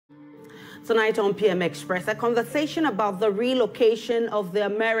Tonight on PM Express, a conversation about the relocation of the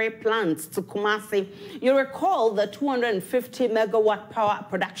Ameri plant to Kumasi. You recall the 250 megawatt power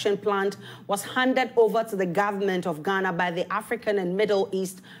production plant was handed over to the government of Ghana by the African and Middle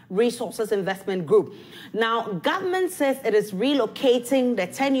East Resources Investment Group. Now, government says it is relocating the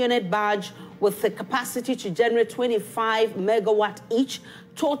 10-unit barge with the capacity to generate 25 megawatt each,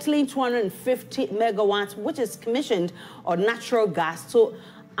 totaling 250 megawatts, which is commissioned on natural gas to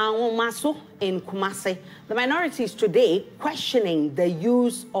Anwomaso in Kumasi. The minorities today questioning the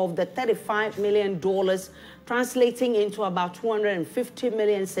use of the $35 million, translating into about 250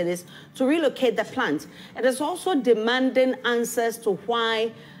 million cedis, to relocate the plant. It is also demanding answers to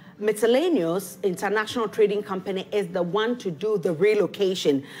why Miscellaneous International Trading Company is the one to do the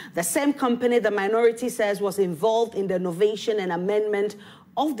relocation. The same company the minority says was involved in the innovation and amendment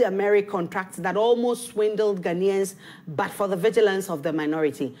of the Ameri contract that almost swindled Ghanaians, but for the vigilance of the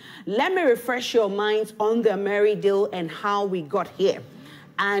minority. Let me refresh your minds on the Ameri deal and how we got here.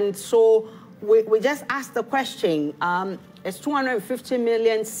 And so we just asked the question, is 250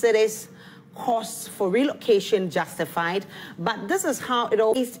 million cedis costs for relocation justified? But this is how it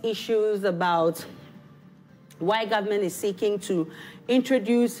all is issues about why government is seeking to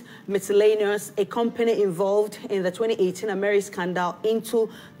introduce Miscellaneous, a company involved in the 2018 Ameri scandal, into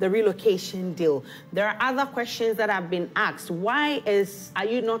the relocation deal. There are other questions that have been asked. Why are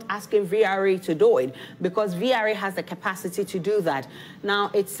you not asking VRA to do it? Because VRA has the capacity to do that. Now,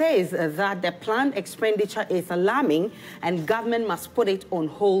 it says that the planned expenditure is alarming and government must put it on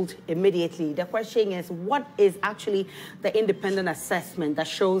hold immediately. The question is, what is actually the independent assessment that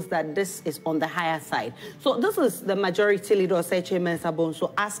shows that this is on the higher side? So this is the majority leader, Chairman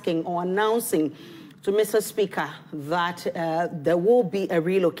Sabonso, asking or announcing to Mr. Speaker that there will be a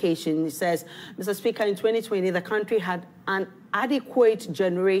relocation. He says, Mr. Speaker, in 2020, the country had an adequate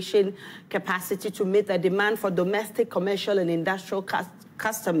generation capacity to meet the demand for domestic, commercial, and industrial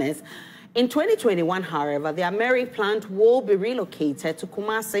customers. In 2021, however, the Ameri plant will be relocated to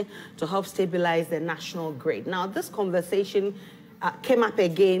Kumasi to help stabilize the national grid. Now, this conversation came up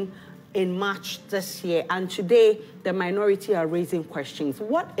again in March this year, and today the minority are raising questions.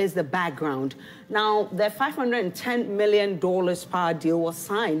 What is the background? Now, the $510 million power deal was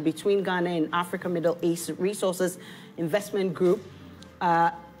signed between Ghana and Africa Middle East Resources Investment Group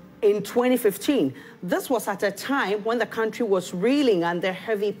in 2015. This was at a time when the country was reeling under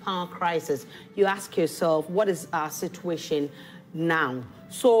heavy power crisis. You ask yourself, what is our situation now?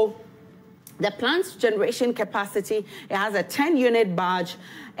 So the plant's generation capacity, it has a 10-unit barge.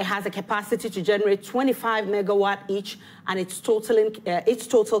 It has a capacity to generate 25 megawatt each, and its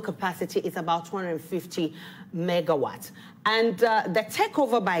total capacity is about 250 megawatts. And the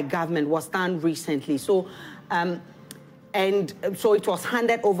takeover by government was done recently. So, so it was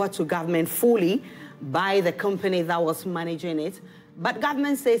handed over to government fully by the company that was managing it. But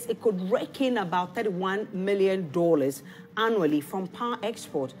government says it could rake in about $31 million annually from power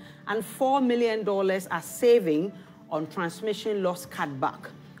export, and $4 million are saving on transmission loss cutback.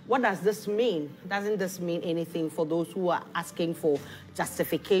 What does this mean? Doesn't this mean anything for those who are asking for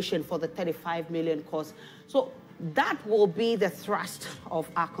justification for the $35 million cost? So that will be the thrust of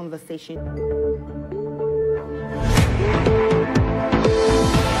our conversation.